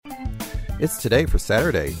It's today for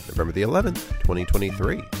Saturday, November the 11th,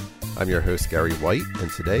 2023. I'm your host, Gary White, and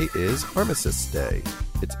today is Armistice Day.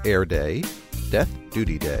 It's Air Day, Death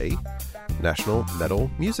Duty Day, National Metal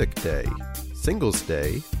Music Day, Singles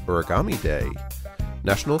Day, Origami Day,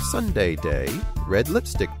 National Sunday Day, Red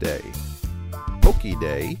Lipstick Day, Pokey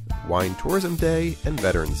Day, Wine Tourism Day, and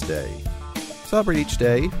Veterans Day. Celebrate each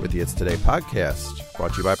day with the It's Today podcast,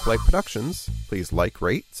 brought to you by Polite Productions. Please like,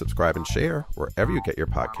 rate, subscribe, and share wherever you get your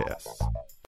podcasts.